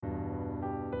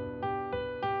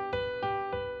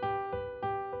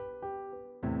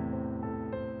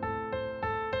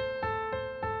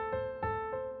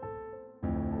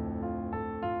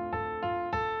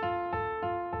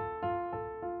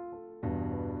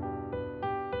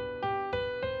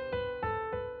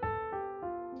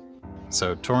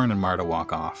So Torin and Marta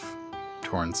walk off.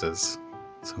 Torin says,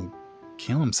 so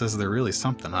Calum says they're really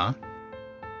something, huh?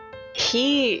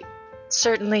 He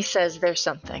certainly says there's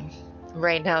something.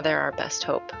 Right now, they're our best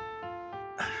hope.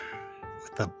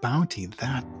 With a bounty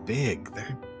that big,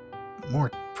 they're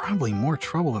probably more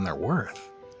trouble than they're worth.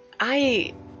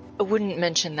 I wouldn't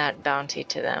mention that bounty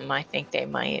to them. I think they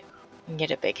might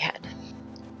get a big head.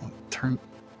 Well, turn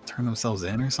themselves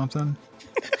in or something?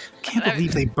 Can't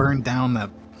believe they burned down that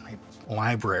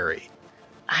library.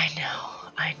 I know.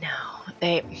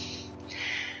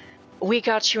 We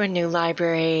got you a new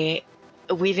library.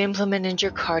 We've implemented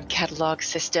your card catalog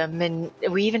system, and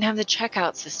we even have the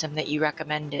checkout system that you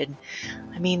recommended.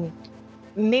 I mean,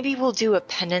 maybe we'll do a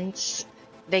penance.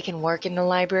 They can work in the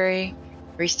library,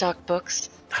 restock books.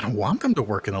 I don't want them to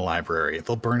work in the library.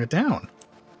 They'll burn it down.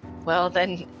 Well,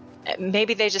 then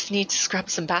maybe they just need to scrub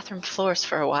some bathroom floors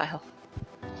for a while.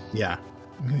 Yeah,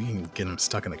 maybe you can get them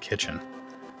stuck in the kitchen.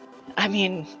 I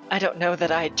mean, I don't know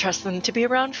that I'd trust them to be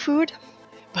around food,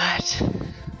 but,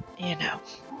 you know,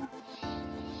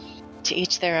 to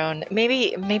each their own.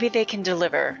 Maybe they can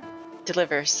deliver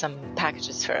some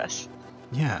packages for us.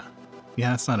 Yeah,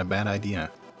 that's not a bad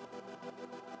idea.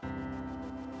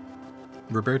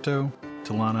 Roberto,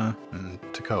 Talana, and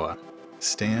Tekoa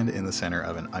stand in the center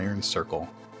of an iron circle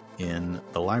in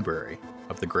the library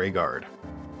of the Grey Guard.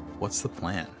 What's the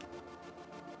plan?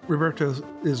 Roberto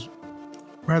is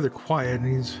rather quiet,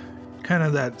 and he's kind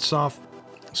of that soft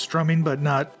strumming but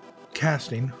not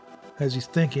casting as he's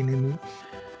thinking. And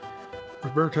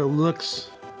Roberto looks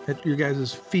at your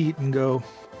guys' feet and go,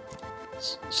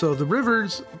 so the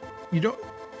rivers, you don't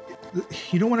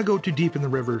want to go too deep in the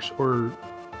rivers, or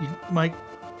you might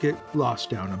get lost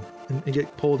down them and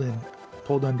get pulled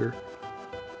under.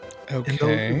 Okay. And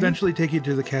they'll eventually take you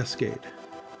to the cascade,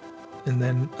 and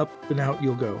then up and out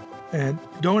you'll go. And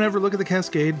don't ever look at the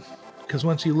cascade, because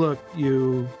once you look,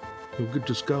 you'll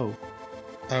just go.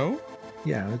 Oh?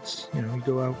 Yeah, it's, you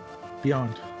go out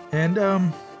beyond. And,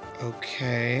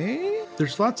 okay.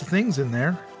 There's lots of things in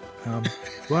there. A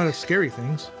lot of scary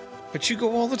things. But you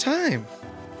go all the time.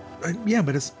 Yeah,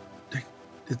 but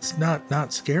it's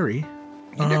not scary.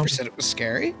 You never said it was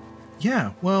scary.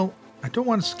 Yeah, well, I don't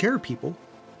want to scare people.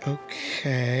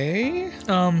 Okay.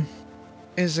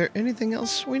 Is there anything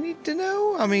else we need to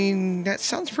know? I mean, that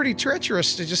sounds pretty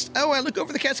treacherous to just, I look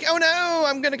over the cascade. Oh no,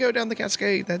 I'm going to go down the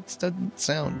cascade. That doesn't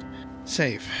sound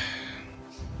safe.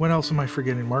 What else am I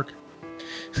forgetting, Mark?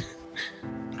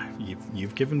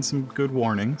 You've given some good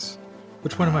warnings.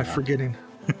 Which one am I forgetting?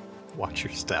 Watch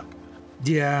your step.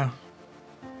 Yeah.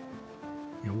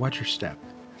 Watch your step.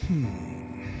 You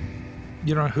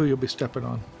don't know who you'll be stepping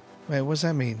on. Wait, what does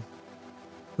that mean?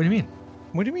 What do you mean?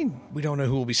 What do you mean we don't know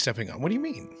who we'll be stepping on? What do you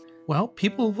mean? Well,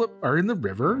 people are in the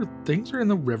river. Things are in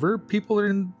the river. People are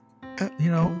in,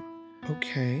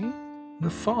 Okay. the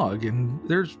fog, and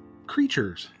there's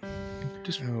creatures.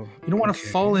 You don't want to okay.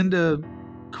 fall into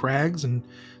crags and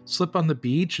slip on the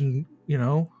beach and,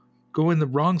 go in the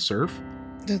wrong surf.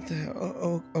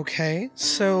 Okay.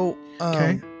 So,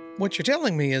 Okay. What you're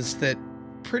telling me is that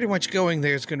pretty much going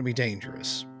there is going to be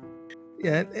dangerous.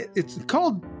 Yeah, it's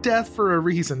called death for a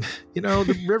reason.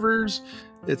 The rivers,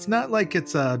 it's not like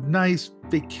it's a nice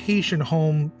vacation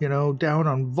home, down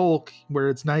on Volk where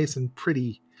it's nice and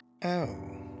pretty.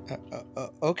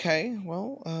 Okay.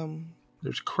 Well,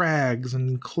 There's crags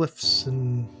and cliffs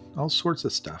and all sorts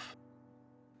of stuff.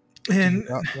 And do you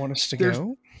not want us to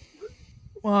go?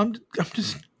 Well, I'm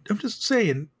just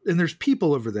saying, and there's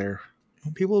people over there.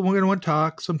 People are going to want to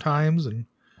talk sometimes, and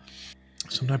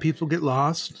sometimes people get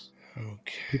lost.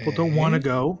 Okay. People don't want to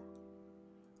go.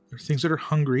 There's things that are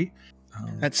hungry.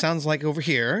 That sounds like over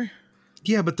here.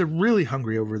 Yeah, but they're really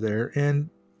hungry over there, and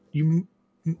you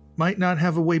might not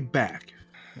have a way back.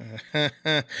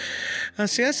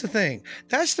 See, that's the thing.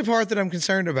 That's the part that I'm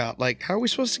concerned about. Like, how are we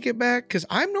supposed to get back? Because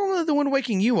I'm normally the one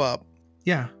waking you up.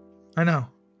 Yeah, I know.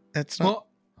 That's not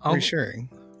reassuring.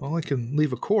 Well, I can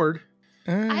leave a cord.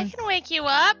 I can wake you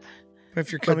up.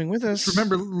 If you're coming with us.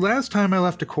 Remember, last time I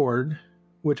left a cord,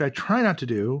 which I try not to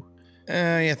do.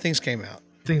 Yeah, things came out.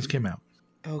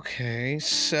 Okay,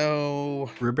 so...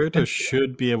 Roberto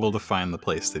should be able to find the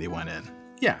place that he went in.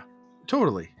 Yeah,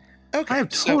 totally. Okay, I have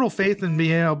total faith in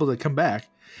being able to come back.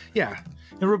 Yeah.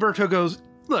 And Roberto goes,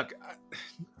 look,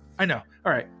 I know.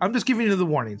 All right, I'm just giving you the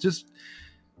warnings.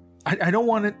 I don't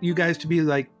want you guys to be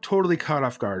like totally caught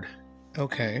off guard.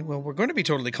 Okay, well, we're going to be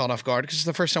totally caught off guard because it's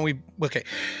the first time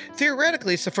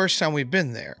theoretically, it's the first time we've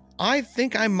been there. I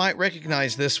think I might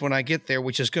recognize this when I get there,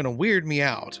 which is going to weird me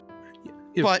out.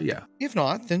 If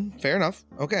not, then fair enough.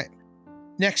 Okay.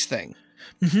 Next thing.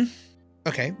 Mm-hmm.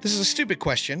 Okay, this is a stupid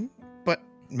question, but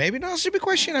maybe not a stupid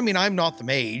question. I mean, I'm not the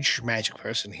magic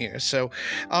person here. So,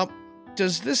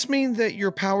 does this mean that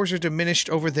your powers are diminished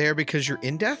over there because you're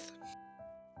in death?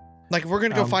 Like, if we're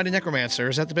going to go find a necromancer,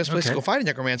 is that the best place to go find a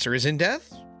necromancer? Is in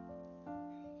death?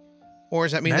 Or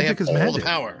does that mean Magic they is have all magic. the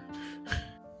power?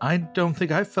 I don't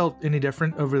think I felt any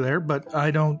different over there, but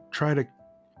I don't try to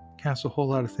cast a whole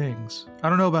lot of things. I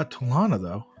don't know about Talana,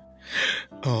 though.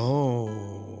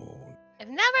 Oh. I've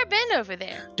never been over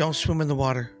there. Don't swim in the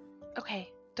water. Okay,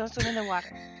 don't swim in the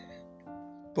water.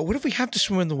 But what if we have to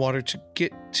swim in the water to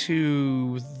get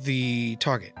to the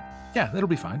target? Yeah, that'll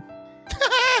be fine.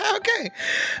 Okay.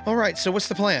 All right. So what's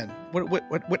the plan?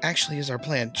 What actually is our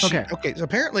plan? Okay. So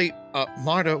apparently,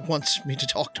 Marta wants me to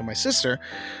talk to my sister,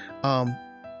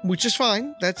 which is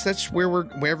fine. That's wherever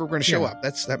we're going to show up.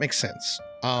 That makes sense.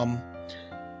 But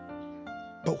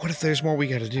what if there's more we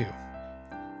got to do?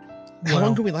 How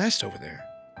long do we last over there?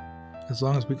 As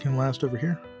long as we can last over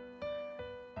here.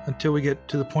 Until we get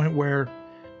to the point where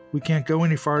we can't go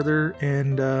any farther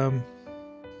and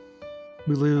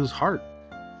we lose heart.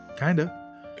 Kind of.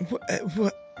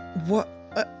 What?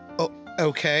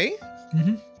 Okay.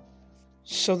 Mm-hmm.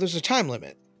 So there's a time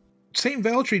limit. St.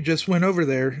 Valtry just went over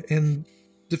there and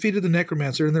defeated the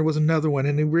necromancer, and there was another one,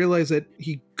 and he realized that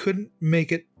he couldn't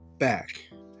make it back.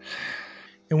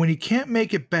 And when he can't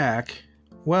make it back,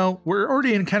 well, we're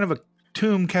already in kind of a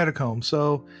tomb catacomb,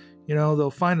 so,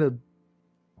 they'll find a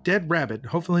dead rabbit.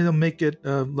 Hopefully they'll make it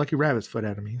Lucky Rabbit's foot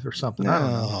out of me or something. I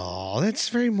don't know. Oh, that's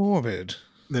very morbid.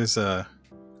 There's a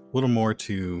little more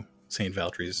to St.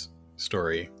 Valtry's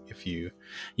story. If you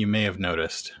may have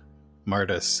noticed,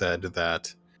 Marta said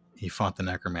that he fought the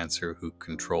necromancer who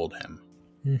controlled him.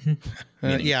 Mm-hmm.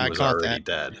 Meaning Yeah, he I was caught already that.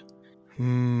 dead.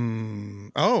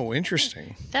 Oh,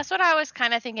 interesting. That's what I was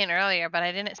kind of thinking earlier, but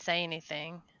I didn't say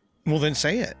anything. Well, then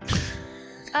say it.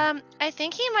 I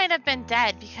think he might have been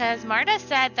dead because Marta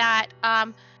said that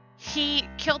he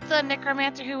killed the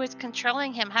necromancer who was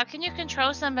controlling him. How can you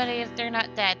control somebody if they're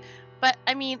not dead? But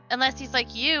I mean, unless he's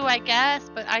like you, I guess.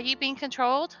 But are you being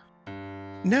controlled?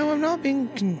 No, I'm not being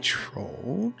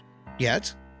controlled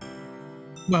yet.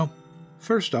 Well,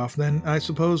 first off, then, I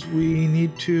suppose we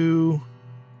need to...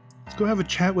 Let's go have a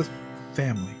chat with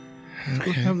family.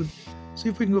 Let's go see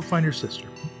if we can go find your sister.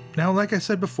 Now, like I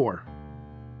said before,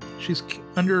 she's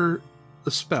under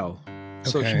a spell,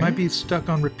 so she might be stuck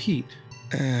on repeat.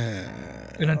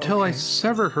 And until I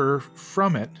sever her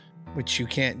from it... Which you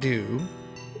can't do.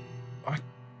 I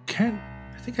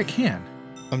think I can.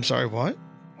 I'm sorry, what?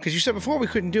 Because you said before we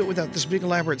couldn't do it without this big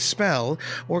elaborate spell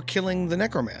or killing the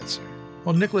necromancer.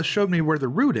 Well, Nicholas showed me where the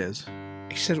root is.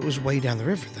 He said it was way down the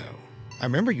river, though. I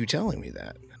remember you telling me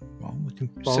that. Well, we can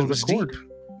Said follow it the was cord. deep.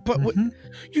 But what,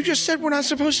 you just said we're not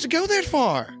supposed to go that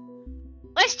far.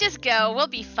 Let's just go. We'll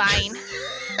be fine.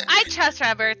 I trust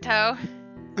Roberto.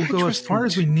 We'll go as far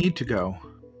as we need to go,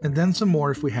 and then some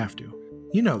more if we have to.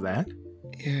 You know that.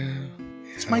 Yeah.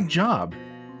 It's my job.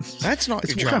 That's not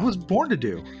It's your what job. I was born to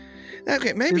do.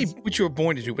 Okay, maybe It's- what you were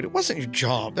born to do, but it wasn't your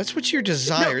job. That's what your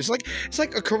desire. It's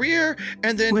like a career,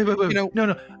 and then Wait. you know.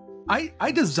 No.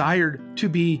 I desired to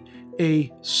be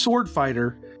a sword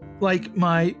fighter like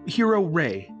my hero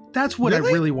Ray. That's what Really?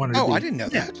 I really wanted to be. Oh, I didn't know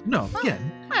that. No, yeah.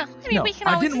 Well, I mean, No, we can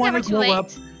I always didn't want to never too grow late. up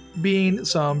being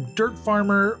some dirt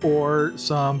farmer or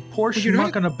some poor Well, you're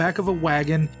not schmuck on the back of a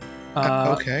wagon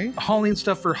Okay. hauling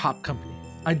stuff for Hop Company.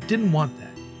 I didn't want that.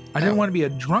 I didn't want to be a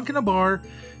drunk in a bar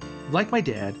like my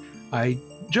dad. I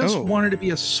just wanted to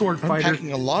be a sword I'm fighter.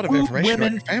 packing a lot of woo information about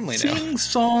women, your family now. sing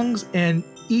songs, and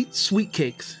eat sweet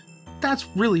cakes. That's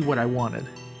really what I wanted.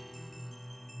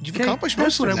 You've Okay? accomplished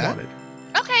That's most what of I that. wanted.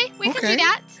 Okay, we can Okay. do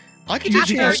that. I can teach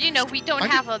you After, guys, we don't I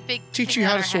have a big teach thing you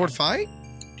how on to our sword head. fight.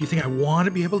 Do you think I want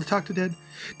to be able to talk to dead?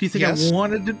 Do you think Yes. I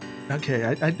wanted to? Okay,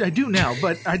 I do now,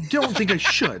 but I don't think I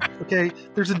should. Okay,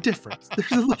 there's a difference.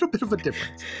 There's a little bit of a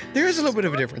difference. There is a little bit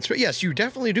of a difference, but yes, you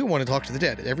definitely do want to talk to the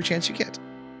dead at every chance you get.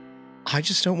 I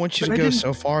just don't want you But to I go didn't-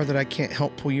 so far that I can't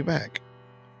help pull you back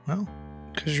Well,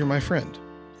 because you're my friend.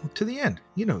 to the end.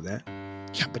 You know that.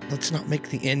 Yeah, but let's not make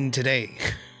the end today.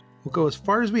 We'll go as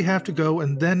far as we have to go,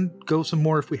 and then go some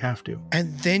more if we have to.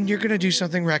 And then you're gonna do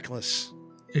something reckless.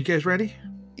 You guys ready?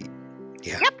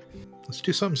 Yeah. Yep. Let's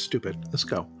do something stupid. Let's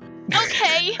go.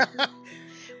 Okay.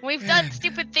 We've done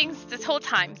stupid things this whole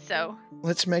time, so.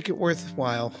 Let's make it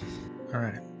worthwhile. All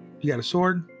right. You got a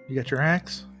sword? You got your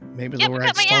axe? Maybe Yep, they'll I write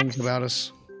got my songs axe. about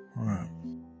us. All right.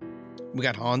 We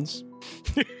got Hans.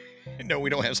 No, we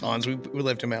don't have Hans. We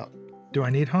left him out. Do I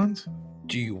need Hans?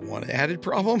 Do you want an added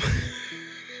problem?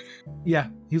 Yeah,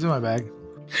 he's in my bag.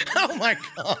 Oh my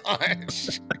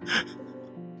gosh.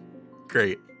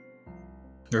 Great.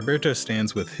 Roberto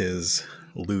stands with his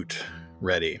loot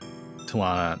ready.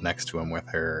 Talana next to him with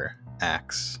her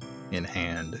axe in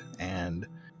hand, and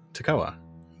Takoa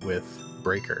with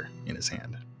Breaker in his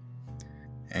hand.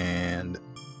 And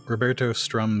Roberto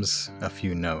strums a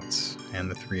few notes, and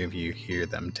the three of you hear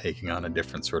them taking on a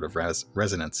different sort of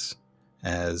resonance.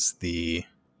 As the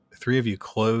three of you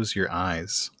close your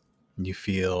eyes, you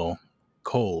feel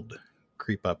cold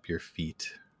creep up your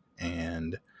feet,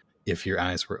 and if your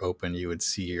eyes were open, you would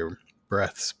see your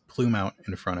breaths plume out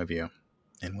in front of you.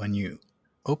 And when you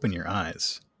open your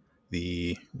eyes,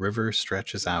 the river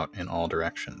stretches out in all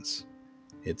directions.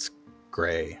 It's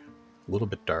gray, a little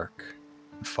bit dark,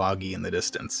 foggy in the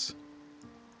distance.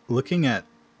 Looking at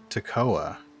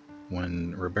Takoa,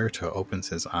 when Roberto opens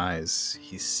his eyes,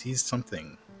 he sees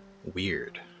something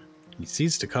weird. He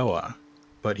sees Takoa,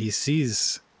 but he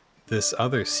sees this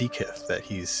other Seekith that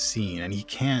he's seen, and he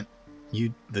can't,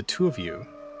 the two of you,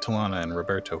 Talana and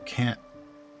Roberto, can't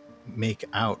make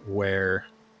out where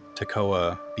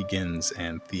Takoa begins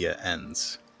and Thea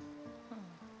ends.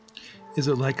 Is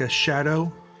it like a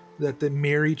shadow that they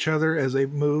mirror each other as they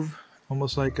move?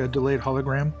 Almost like a delayed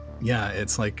hologram? Yeah,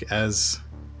 it's like as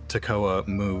Takoa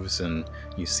moves and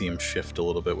you see him shift a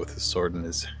little bit with his sword in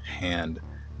his hand,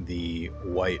 the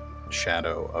white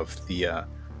shadow of Thea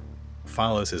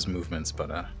follows his movements,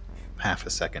 but a half a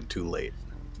second too late.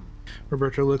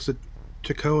 Roberto looks at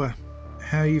Takoa.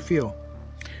 How you feel?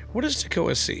 What does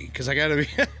Takoa see? Because I gotta be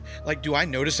like, do I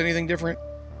notice anything different?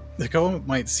 Takoa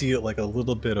might see it like a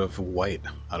little bit of white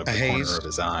out of the corner haze? of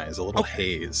his eyes, a little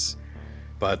haze.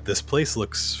 But this place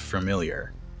looks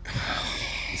familiar.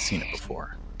 He's seen it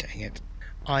before. Dang it.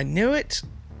 I knew it.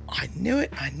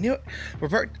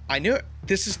 Robert, I knew it.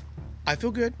 I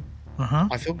feel good. Uh-huh.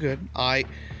 I feel good.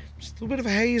 Just a little bit of a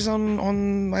haze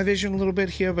on my vision a little bit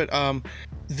here, but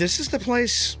this is the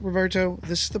place, Roberto.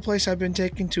 This is the place I've been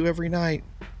taken to every night.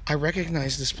 I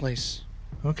recognize this place.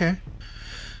 Okay.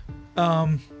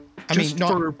 I mean,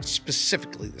 not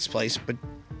specifically this place, but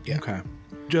yeah. Okay.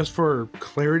 Just for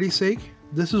clarity's sake,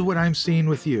 this is what I'm seeing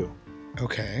with you.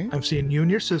 Okay. I'm seeing you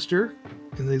and your sister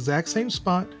in the exact same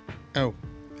spot. Oh.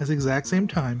 At the exact same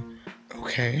time.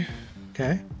 Okay.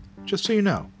 Okay? Just so you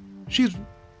know. She's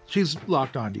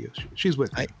locked onto you. She's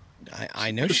with me.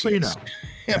 I know Just she so you is. know.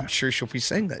 Yeah, I'm Yeah. sure she'll be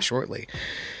saying that shortly.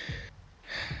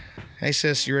 Hey,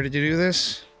 sis, you ready to do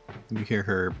this? You hear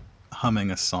her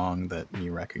humming a song that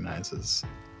you recognize as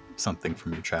something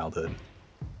from your childhood.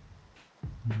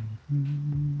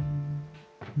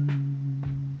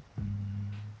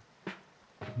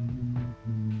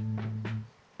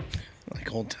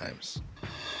 Like old times.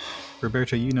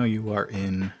 Roberto, you know you are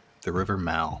in the River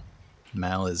Mal.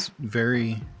 Mal is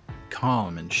very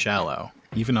calm and shallow.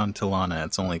 Even on Talana,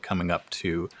 it's only coming up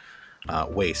to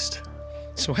waist.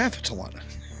 So half a Talana.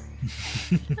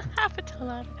 Half a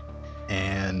Talana.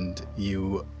 And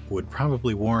you would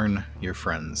probably warn your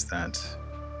friends that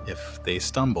if they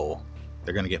stumble,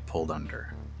 they're going to get pulled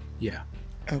under. Yeah.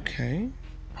 Okay.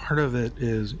 Part of it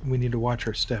is we need to watch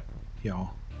our step,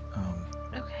 y'all.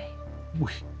 Okay.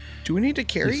 Do we need to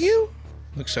carry Yes. you?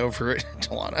 Looks over at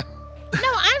Talana.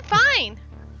 No, I'm fine.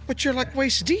 But you're like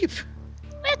waist deep.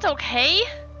 It's okay.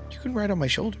 You can ride on my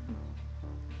shoulder.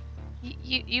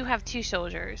 You have two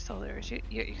shoulders.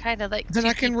 You're kind of like Then two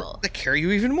I can people. carry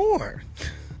you even more.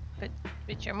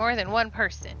 But you're more than one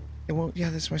person. Well, yeah,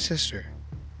 that's my sister.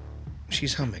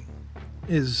 She's humming.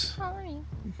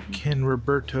 Can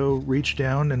Roberto reach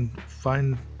down and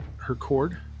find her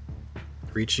cord?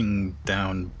 Reaching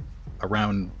down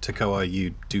around Takoa,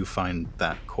 you do find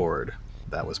that cord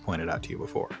that was pointed out to you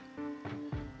before.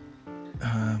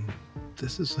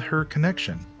 This is her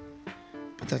connection.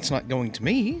 But that's not going to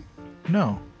me.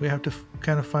 No, we have to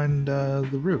kind of find the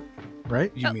root,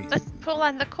 right? You mean Let's pull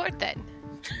on the cord then.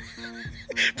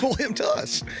 pull him to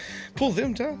us? Pull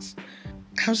them to us?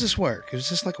 How's this work? Is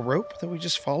this like a rope that we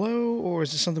just follow? Or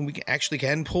is this something we actually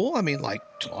can pull? I mean, like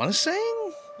Talana's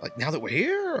saying? Like now that we're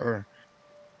here? Or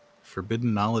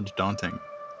Forbidden knowledge daunting.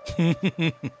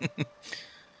 that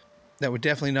would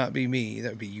definitely not be me. That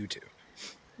would be you two.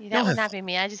 That No, would I've- not be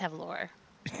me. I just have lore.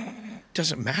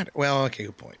 Doesn't matter. Well, okay,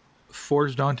 good point.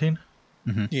 4's daunting.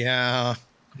 Yeah.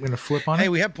 I'm going to flip on Hey, it.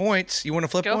 we have points. You want to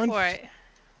flip Go one? for it.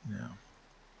 Yeah.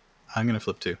 I'm going to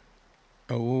flip 2.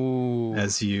 Oh.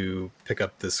 As you pick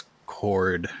up this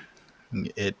cord,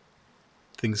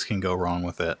 things can go wrong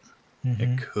with it. Mhm.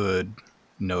 It could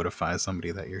notify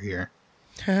somebody that you're here.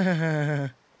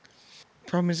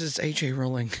 Problem is, it's AJ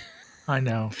rolling. I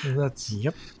know. That's.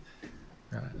 Yep.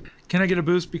 Can I get a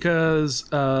boost because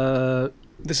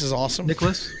This is awesome.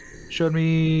 Nicholas showed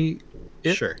me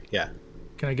it? Sure, yeah.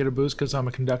 Can I get a boost because I'm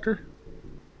a conductor?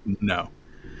 No,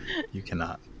 you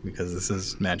cannot, because this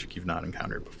is magic you've not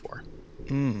encountered before.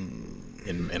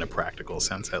 In a practical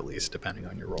sense, at least, depending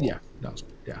on your role. Yeah. No,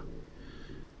 yeah.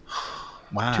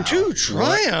 Wow. 2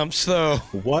 triumphs, though.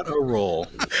 What a roll.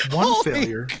 1 Holy-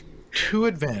 failure, 2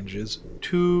 advantages,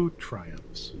 2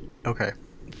 triumphs. Okay.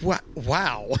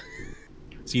 Wow.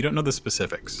 So you don't know the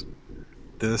specifics.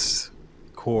 This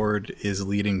cord is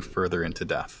leading further into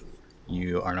death.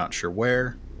 You are not sure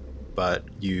where, but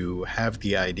you have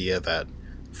the idea that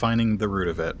finding the root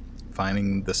of it,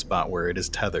 finding the spot where it is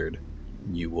tethered,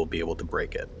 you will be able to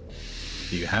break it.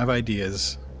 Do you have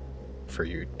ideas for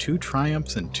your 2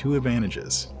 triumphs and 2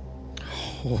 advantages?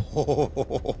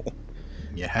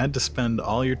 You had to spend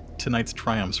all your tonight's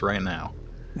triumphs right now.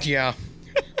 Yeah.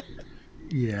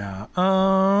 Yeah.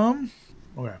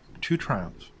 Okay. 2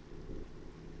 triumphs.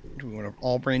 Do we want to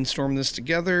all brainstorm this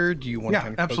together? Do you want to Yeah,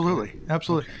 kind of absolutely.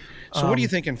 Absolutely. So what are you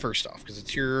thinking first off? Because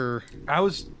it's your... I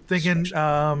was thinking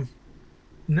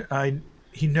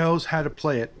he knows how to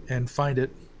play it and find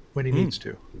it when he needs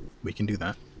to. We can do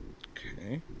that.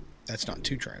 Okay. That's not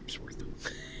 2 triumphs worth.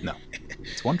 No.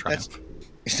 It's 1 triumph.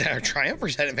 Is that a triumph or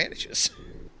is that advantages?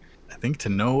 I think to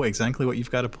know exactly what you've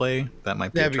got to play, that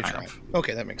might be That'd a be a triumph. triumph.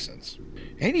 Okay, that makes sense.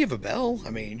 And you have a bell. I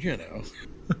mean, you know.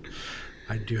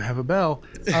 I do have a bell.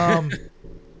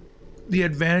 The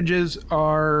advantages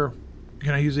are,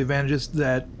 can I use the advantages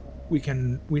that I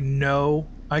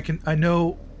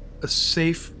know a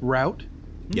safe route,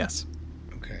 Yes.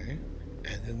 Okay.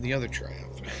 And then the other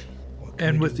triumph.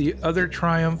 and with the other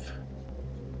triumph,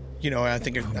 You know, I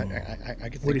think I could What do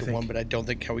think you of think? one, but I don't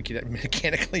think how we could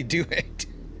mechanically do it.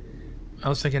 I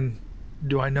was thinking,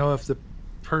 do I know if the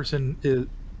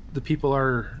people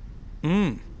are,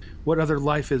 what other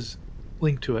life is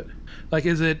linked to it? Like,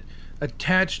 is it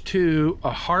attached to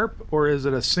a harp, or is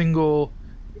it a single,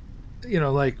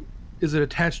 is it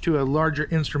attached to a larger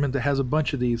instrument that has a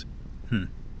bunch of these?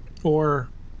 Or,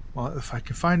 well, if I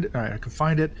can find it, all right, I can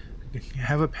find it, I can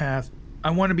have a path. I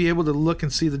want to be able to look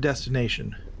and see the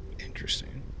destination.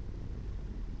 Interesting.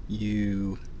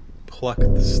 You pluck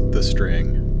the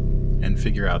string and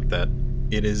figure out that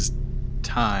it is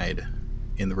tied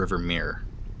in the River Mere.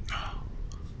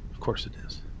 Of course it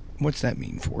is. What's that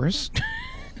mean for us?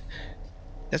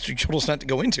 That's what you told us not to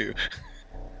go into.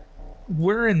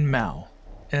 We're in Mal,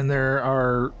 and there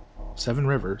are 7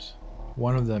 rivers.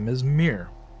 One of them is Mir.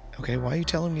 Okay, why are you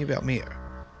telling me about Mia?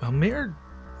 Well, Mir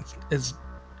is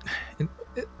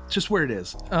just where it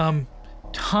is.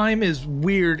 Time is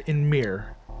weird in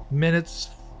Mir. Minutes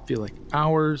feel like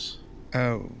hours.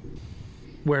 Oh,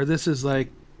 Where this is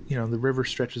like, the river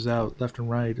stretches out left and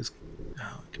right. It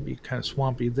can be kind of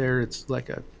swampy. There, it's like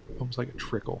almost like a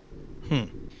trickle. Well,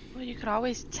 you could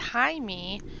always tie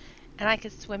me, and I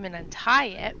could swim and untie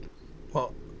it.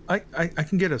 Well, I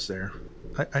can get us there.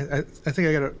 I think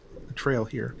I got a trail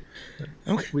here.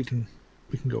 okay. We can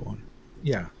go on.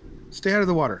 Yeah, stay out of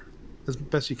the water as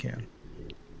best you can.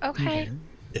 Okay.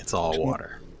 It's all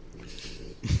water.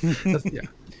 Yeah.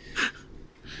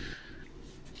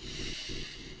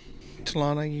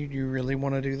 Talana, you really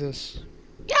want to do this?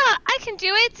 Yeah, I can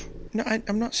do it. No,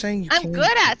 I'm not saying you I'm can't.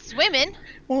 good at swimming.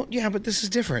 Well, yeah, but this is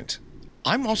different.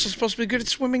 I'm also supposed to be good at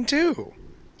swimming, too.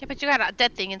 Yeah, but you got a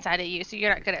dead thing inside of you, so you're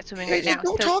not good at swimming right now.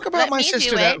 Don't So talk about let my me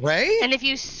sister do that it, way. And if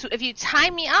you tie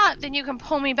me up, then you can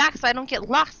pull me back so I don't get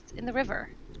lost in the river.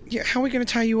 Yeah, how are we going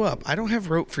to tie you up? I don't have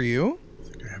rope for you. I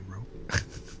think I have rope.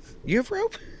 You have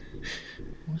rope?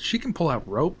 Well, she can pull out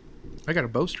rope. I got a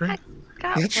bowstring.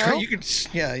 Got That's rope. right. You can.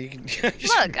 Yeah, you can.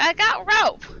 Look, I got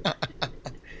rope.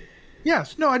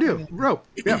 Yes, no, I do. Rope.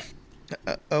 Yeah.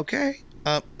 Okay.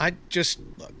 I just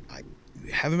look. I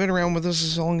haven't been around with us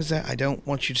as long as that. I don't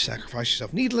want you to sacrifice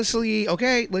yourself needlessly.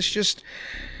 Okay, let's just.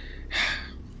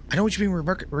 I don't want you being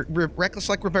reckless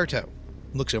like Roberto.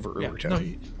 Looks over at Roberto. No,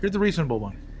 you're the reasonable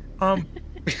one.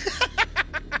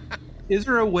 Is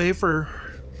there a way for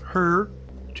her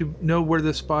to know where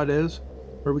this spot is,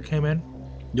 where we came in?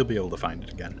 You'll be able to find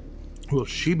it again. Will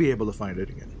she be able to find it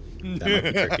again? That might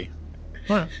be tricky.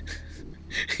 All right.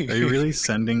 Are you really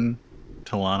sending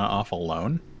Talana off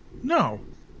alone? No.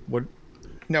 What?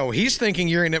 No, he's thinking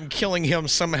you're going to end up killing him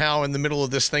somehow in the middle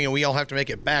of this thing, and we all have to make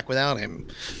it back without him.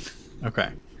 Okay.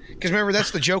 Because remember,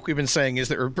 that's the joke we've been saying is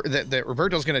that that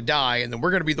Roberto's going to die, and then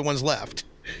we're going to be the ones left.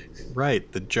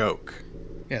 Right, the joke.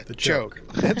 Yeah, The joke.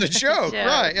 The joke, Joke.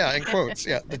 right? Yeah, in quotes.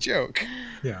 Yeah, the joke.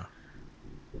 Yeah.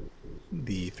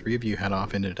 The 3 of you head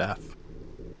off into death.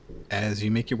 As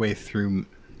you make your way through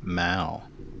Mal,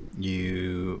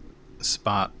 you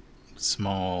spot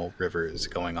small rivers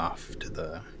going off to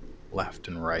the left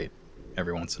and right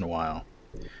every once in a while.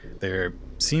 There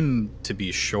seem to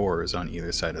be shores on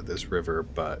either side of this river,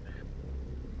 but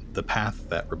the path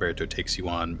that Roberto takes you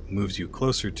on moves you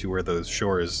closer to where those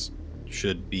shores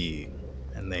should be,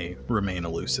 and they remain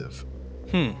elusive.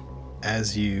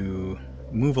 As you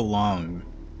move along,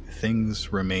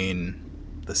 things remain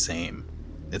the same.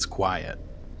 It's quiet.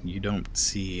 You don't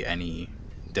see any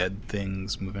dead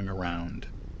things moving around.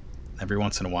 Every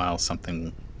once in a while,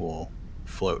 something will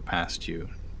float past you,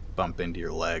 bump into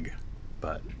your leg,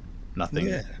 but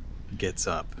nothing gets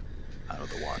up out of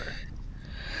the water.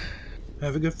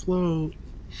 Have a good float.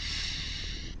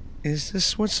 Is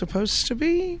this what's supposed to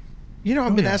be? You know,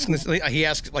 I've been asking this. He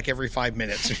asks like every 5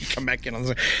 minutes. And you come back in. I was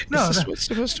like, is this what's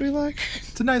supposed to be like?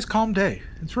 It's a nice, calm day.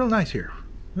 It's real nice here.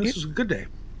 This is a good day.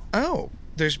 Oh,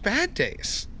 there's bad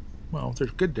days. Well, there's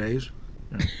good days.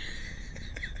 Yeah.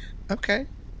 Okay.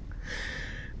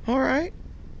 All right.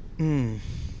 I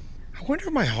wonder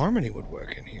if my harmony would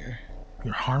work in here.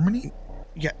 Your harmony?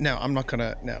 Yeah, no, I'm not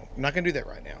gonna do that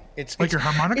right now. It's your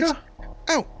harmonica?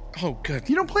 Oh, good.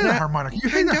 You don't play the harmonica. You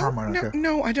hate the harmonica.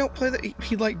 No, I don't play that.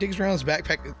 He like digs around his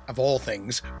backpack. Of all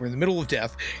things, we're in the middle of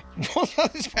death. He pulls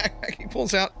out his backpack. He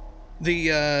pulls out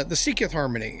the Seeketh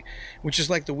harmony, which is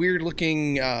like the weird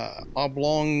looking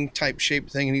oblong type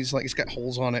shaped thing, and he's got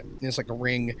holes on it. And it's like a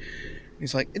ring.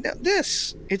 He's like,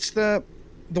 it's the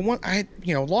one I had,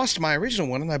 lost my original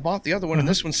one, and I bought the other one, and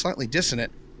this one's slightly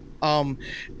dissonant.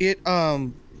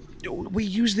 We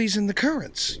use these in the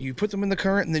currents. You put them in the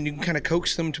current, and then you can kind of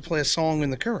coax them to play a song in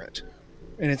the current.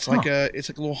 And it's like a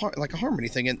little like a harmony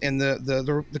thing, and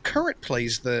the current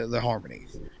plays the harmony.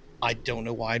 I don't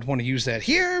know why I'd want to use that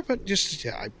here, but just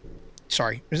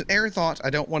sorry, it was an error thought. I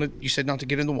don't want to. You said not to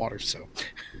get in the water, so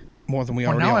more than we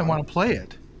already. Now are. I want to play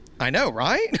it. I know,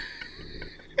 right?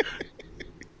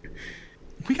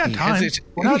 We got time.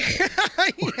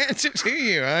 He hands it to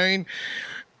you. I mean,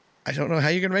 I don't know how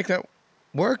you're gonna make that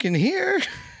work in here.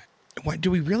 What do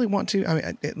we really want to? I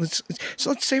mean, let's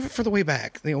save it for the way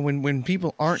back. When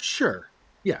people aren't sure.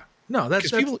 Yeah. No, that's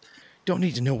people don't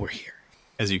need to know we're here.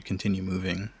 As you continue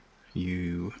moving,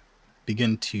 you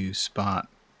begin to spot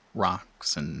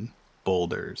rocks and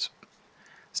boulders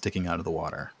sticking out of the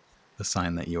water, the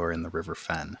sign that you are in the River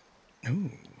Fen.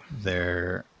 Ooh.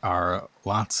 There are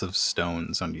lots of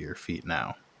stones under your feet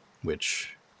now,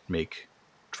 which make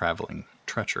traveling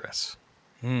treacherous.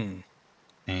 And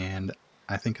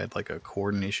I think I'd like a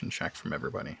coordination check from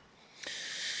everybody.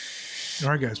 All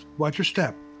right, guys, watch your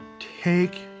step.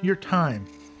 Take your time.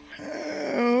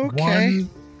 Okay.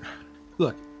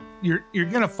 Look, you're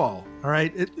gonna fall. All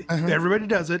right. Everybody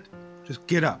does it. Just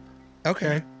get up.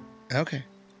 Okay.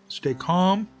 Stay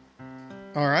calm.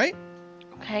 All right.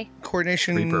 Okay.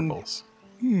 Coordination. 3 purples.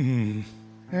 All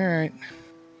right.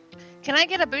 Can I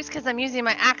get a boost because I'm using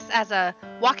my axe as a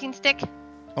walking stick?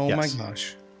 Oh Yes. my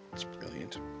gosh, that's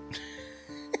brilliant.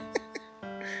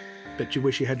 Bet you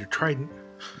wish you had your trident.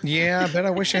 Yeah, I bet I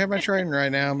wish I had my trident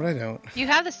right now, but I don't. You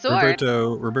have the sword.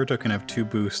 Roberto can have 2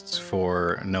 boosts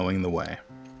for knowing the way.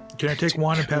 Can I take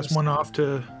one and pass one off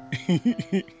to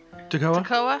Takoa?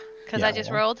 Takoa? Because I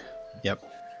just rolled. Yep.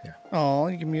 Oh,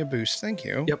 you give me a boost. Thank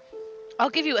you. Yep. I'll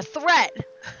give you a threat.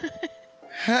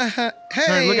 Hey,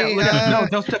 Sorry, look out. No,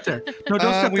 don't step there. No,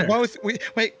 don't step there.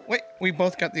 Wait. We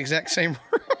both got the exact same.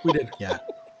 We did. Yeah.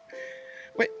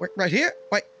 Wait, right here.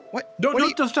 Wait, what?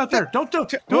 Don't stop there. Don't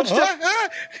step.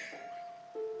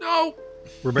 No.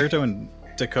 Roberto and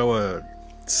Takoa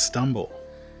stumble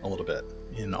a little bit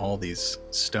in all these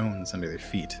stones under their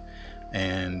feet.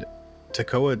 And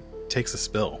Takoa takes a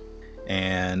spill.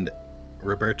 And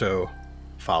Roberto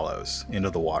follows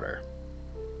into the water.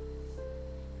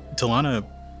 Talana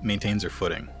maintains her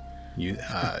footing,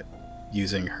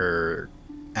 using her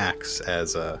axe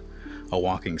as a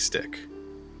walking stick.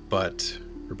 But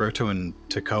Roberto and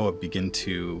Takoa begin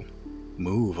to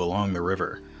move along the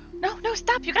river. No,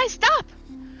 stop. You guys stop.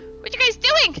 What are you guys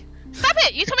doing? Stop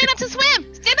it. You told me not to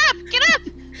swim. Stand up. Get up.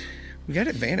 We got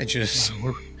advantages.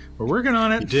 We're working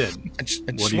on it. You did. I just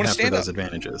What do want you to have for stand those up.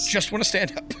 advantages? Just want to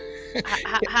stand up.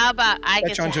 How about I get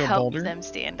Latch to onto a help boulder. them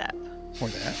stand up? Or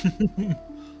that.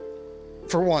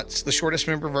 For once, the shortest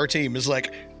member of our team is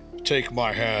like, take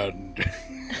my hand.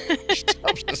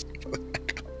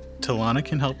 Talana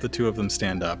can help the 2 of them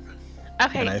stand up.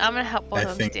 Okay, And I'm going to help both I of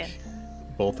them think stand.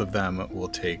 both of them will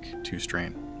take 2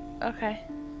 strain. Okay.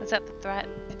 Was that the threat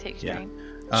to take Yeah. strain?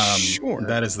 Sure.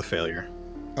 That is the failure.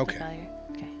 Okay. Failure.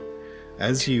 Okay.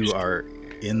 As you are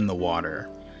in the water,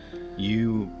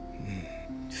 you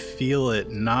feel it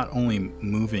not only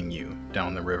moving you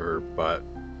down the river, but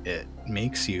it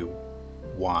makes you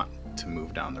want to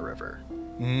move down the river.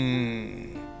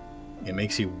 It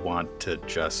makes you want to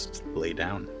just lay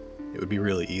down. It would be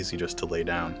really easy just to lay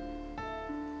down.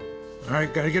 All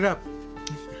right, gotta get up.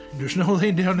 There's no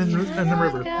laying down in the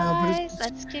river. Guys,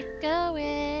 let's keep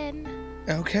going.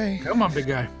 Okay. Come on, big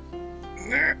guy.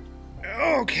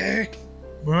 Okay.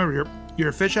 Remember, you're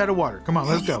a fish out of water. Come on,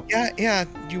 let's go. Yeah.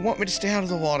 You want me to stay out of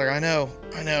the water? I know.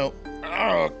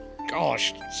 Oh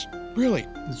gosh, it's really.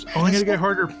 It's only gonna get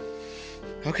harder.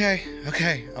 Okay.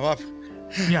 I'm up.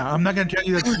 Yeah, I'm not gonna tell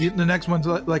you that the next one's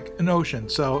like an ocean,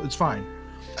 so it's fine.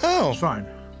 Oh, It's fine.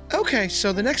 okay.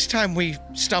 So the next time we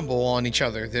stumble on each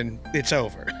other, then it's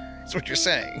over. That's what you're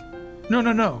saying.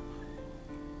 No.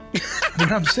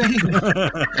 What I'm saying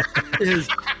is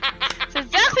That's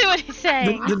exactly what he's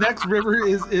saying. the next river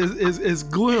is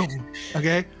gloom.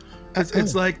 Okay,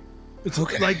 it's like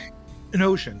Okay. like an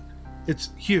ocean. It's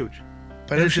huge,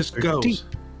 But and it oceans just are goes. deep.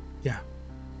 Yeah,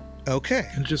 Okay.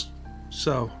 and just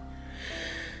so.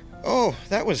 Oh,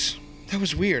 that was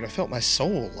weird. I felt my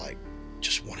soul like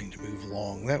just wanting to move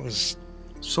along. That was.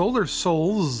 Solar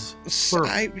souls. Plural.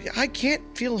 I can't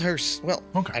feel her. Well,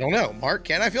 Okay. I don't know. Mark,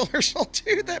 can I feel her soul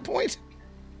too at that point?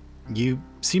 You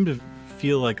seem to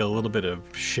feel like a little bit of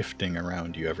shifting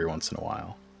around you every once in a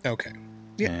while. Okay.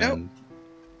 Yeah. No. And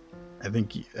I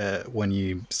think when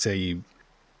you say you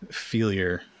feel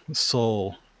your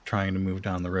soul trying to move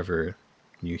down the river,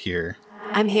 you hear,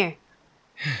 I'm here.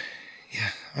 Yeah,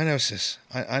 I know, sis.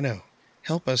 I know.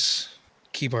 Help us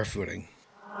keep our footing.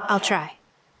 I'll try.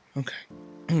 Okay.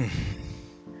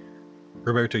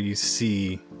 Roberto, you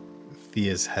see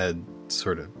Thea's head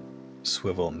sort of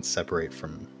swivel and separate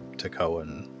from Tekoa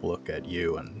and look at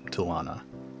you and Talana,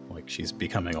 like she's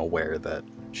becoming aware that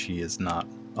she is not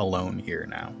alone here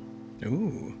now.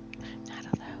 Ooh. I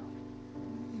don't know.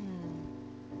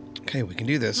 Okay, we can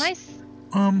do this.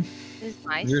 Is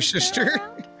my Your sister?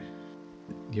 around?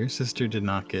 Your sister did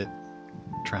not get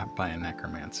trapped by a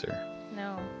necromancer,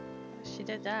 No, she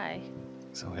did die.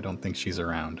 so I don't think she's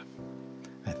around.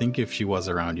 I think if she was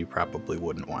around, you probably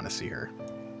wouldn't want to see her.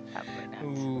 Probably not.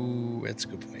 Ooh, that's a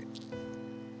good point.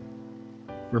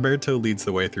 Roberto leads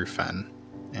the way through Fen,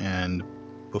 and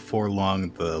before long,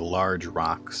 the large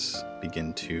rocks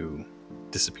begin to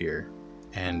disappear,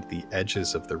 and the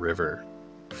edges of the river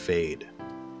fade.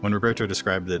 When Roberto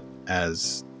described it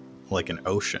as like an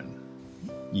ocean,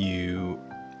 you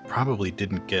probably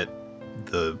didn't get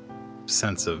the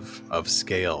sense of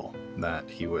scale that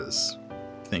he was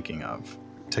thinking of.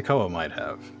 Tekoa might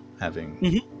have,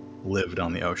 having lived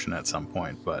on the ocean at some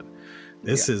point, but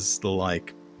this is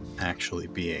like actually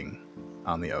being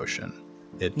on the ocean.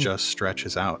 It just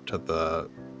stretches out to the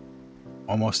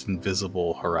almost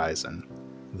invisible horizon.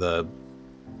 The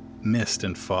mist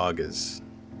and fog is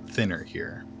thinner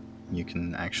here. You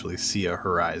can actually see a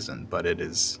horizon, but it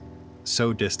is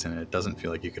so distant it doesn't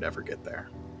feel like you could ever get there.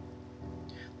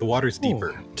 The water's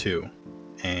deeper too,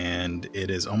 and it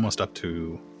is almost up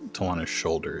to Talana's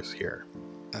shoulders here.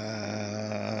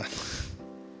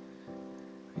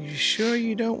 You sure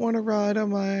you don't want to ride on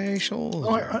my shoulder?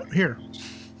 Oh, here.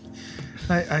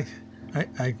 I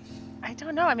I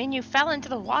don't know. I mean, you fell into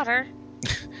the water.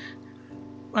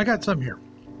 got some here.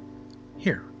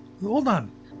 Here, hold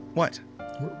on. What?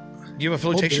 Do you have a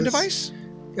flotation this. device?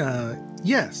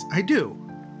 Yes, I do.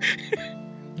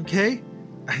 Okay,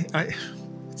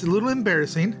 it's a little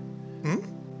embarrassing,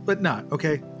 but not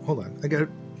okay. Hold on, I got it.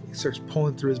 He starts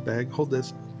pulling through his bag. Hold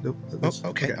this. Nope. Oh,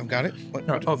 okay, I've got it.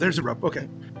 What? Oh, there's a rope. Okay.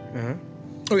 Uh-huh.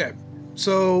 Okay,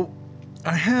 so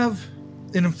I have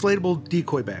an inflatable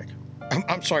decoy bag.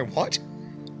 I'm sorry, what?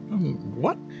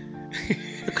 What?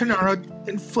 A Kanara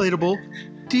inflatable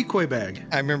decoy bag.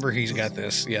 I remember he's got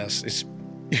this. Yes, it's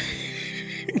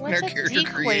in our What's a character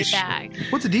decoy creation. bag?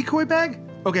 What's a decoy bag?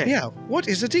 Okay. Yeah, what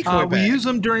is a decoy bag? We use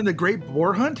them during the great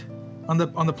boar hunt on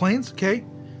the plains. Okay.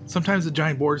 Sometimes the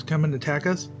giant boars come and attack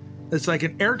us. It's like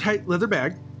an airtight leather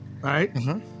bag. All right.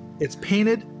 It's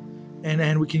painted,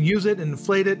 and we can use it and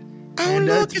inflate it. Oh, and,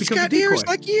 look, it it's becomes a got ears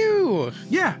decoy. like you.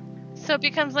 Yeah. So it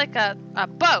becomes like a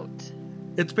boat.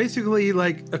 It's basically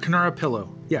like a Kanara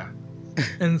pillow. Yeah.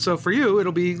 And so for you,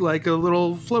 it'll be like a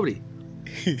little floaty.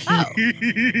 Oh. I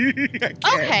can't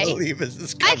Okay. believe this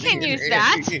is I coming can in use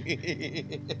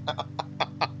handy.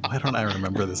 Why don't I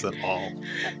remember this at all?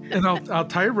 And I'll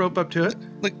tie a rope up to it.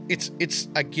 Look, it's.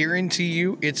 I guarantee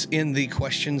you, it's in the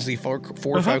questions, the four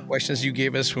or five questions you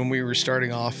gave us when we were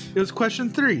starting off. It was question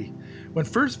 3. When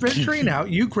first venturing out,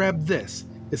 you grabbed this.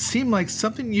 It seemed like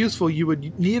something useful you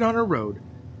would need on a road.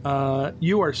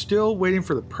 You are still waiting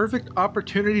for the perfect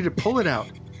opportunity to pull it out.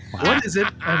 What is it,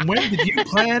 and when did you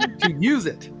plan to use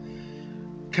it?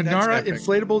 Kanara epic.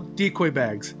 inflatable decoy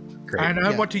bags. Great. And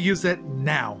I Yeah. want to use that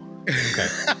now. Okay.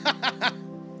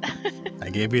 I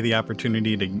gave you the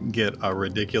opportunity to get a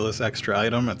ridiculous extra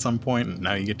item at some point, and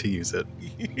now you get to use it.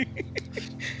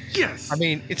 Yes. I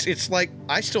mean, it's like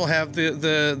I still have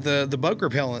the bug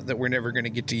repellent that we're never going to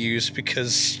get to use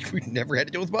because we never had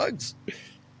to deal with bugs.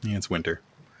 Yeah, it's winter.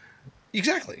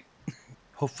 Exactly.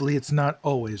 Hopefully it's not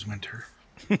always winter.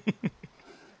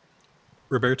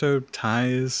 Roberto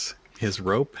ties his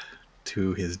rope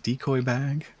to his decoy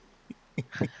bag,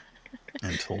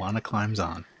 and Talana climbs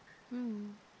on,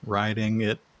 riding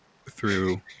it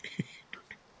through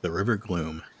the river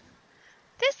gloom.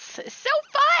 This is so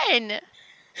fun.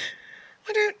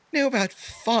 I don't know about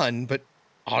fun, but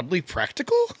oddly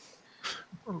practical.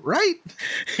 Right?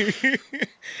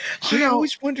 I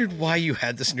always wondered why you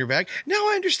had this in your bag. Now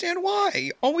I understand why.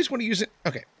 You always want to use it.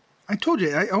 Okay. I told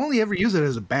you, I only ever use it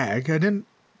as a bag. I didn't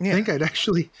think I'd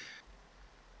actually,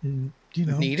 need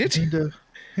it?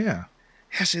 Yeah.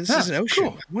 Yeah, see, this is an ocean.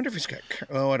 Cool. I wonder if it's got...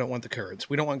 I don't want the currents.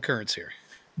 We don't want currents here.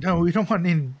 No, we don't want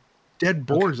any dead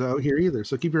boars out here either,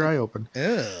 so keep your eye open.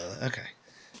 Okay.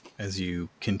 As you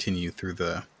continue through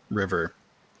the river,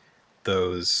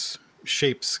 those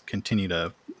shapes continue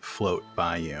to float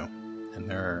by you, and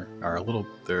there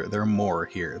are more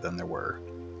here than there were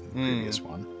in the previous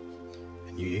one.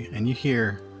 And you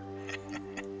hear,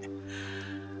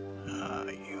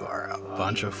 you are a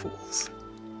bunch of fools.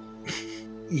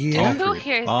 Yeah. Who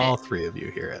hears all it? three of you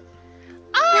hear it.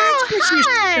 Oh, That's what you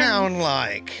Hans! sound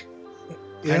like.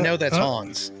 Yeah. I know that's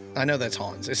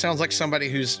Hans. It sounds like somebody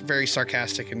who's very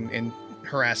sarcastic and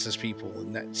harasses people,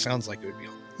 and that sounds like it would be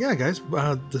Hans. Yeah, guys,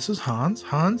 this is Hans.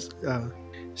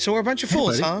 So we're a bunch of Hey,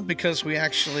 fools, buddy. huh? Because we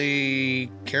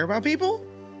actually care about people?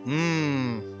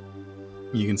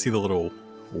 You can see the little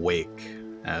wake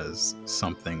as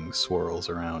something swirls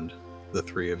around the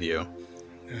three of you.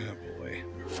 Oh, boy.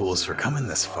 Fools for coming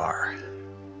this far.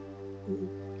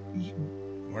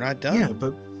 We're not done. Yeah,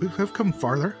 but we have come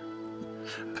farther.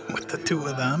 With the two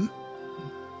of them?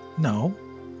 No.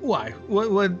 Why?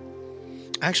 What?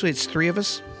 Actually, it's three of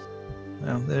us.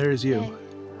 Well, there's you.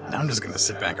 Now I'm just going to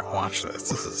sit back and watch this.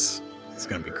 This is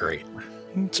going to be great.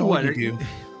 It's all What, you are you- do.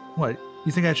 What?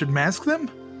 You think I should mask them?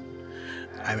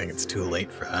 I think it's too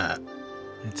late for that.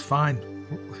 It's fine.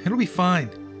 It'll be fine.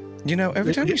 You know,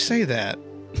 every time you say that,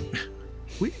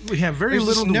 We have very there's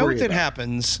little this to worry note that about.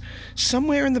 happens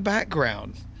somewhere in the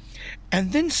background,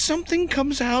 and then something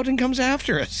comes out and comes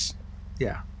after us.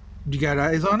 Yeah. You got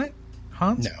eyes on it,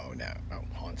 Hans? No,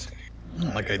 Hans.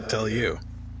 Like I tell you.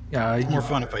 Yeah. More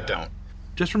fun if I don't.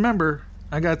 Just remember,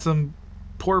 I got some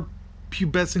poor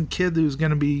pubescent kid who's going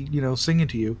to be, singing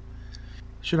to you.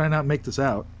 Should I not make this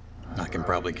out? I can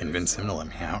probably convince him to let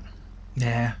me out.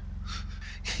 Nah.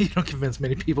 You don't convince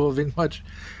many people of it much.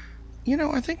 You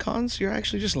know, I think, Hans, you're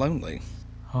actually just lonely.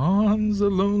 Hans, the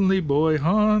lonely boy,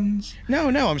 Hans. No,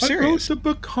 I'm I wrote serious. the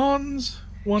book, Hans.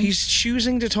 Once. He's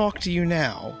choosing to talk to you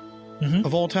now, Mhm.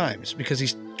 of all times, because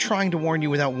he's trying to warn you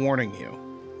without warning you.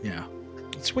 Yeah.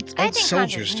 It's what I old think Hans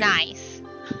soldiers is do. nice.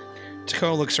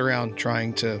 Takao looks around,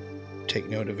 trying to take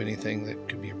note of anything that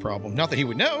could be a problem. Not that he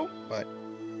would know, but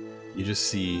You just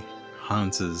see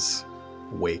Hans's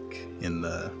wake in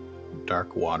the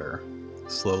dark water,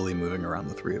 slowly moving around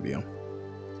the three of you.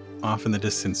 Off in the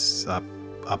distance, up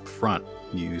front,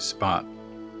 you spot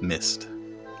mist,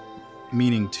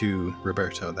 meaning to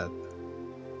Roberto that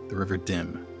the River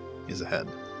Dim is ahead.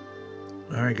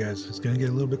 All right, guys. It's going to get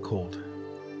a little bit cold.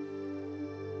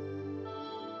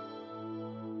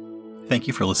 Thank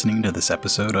you for listening to this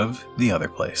episode of The Other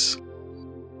Place.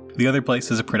 The Other Place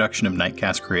is a production of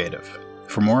Nightcast Creative.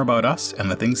 For more about us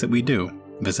and the things that we do,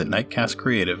 visit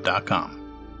nightcastcreative.com.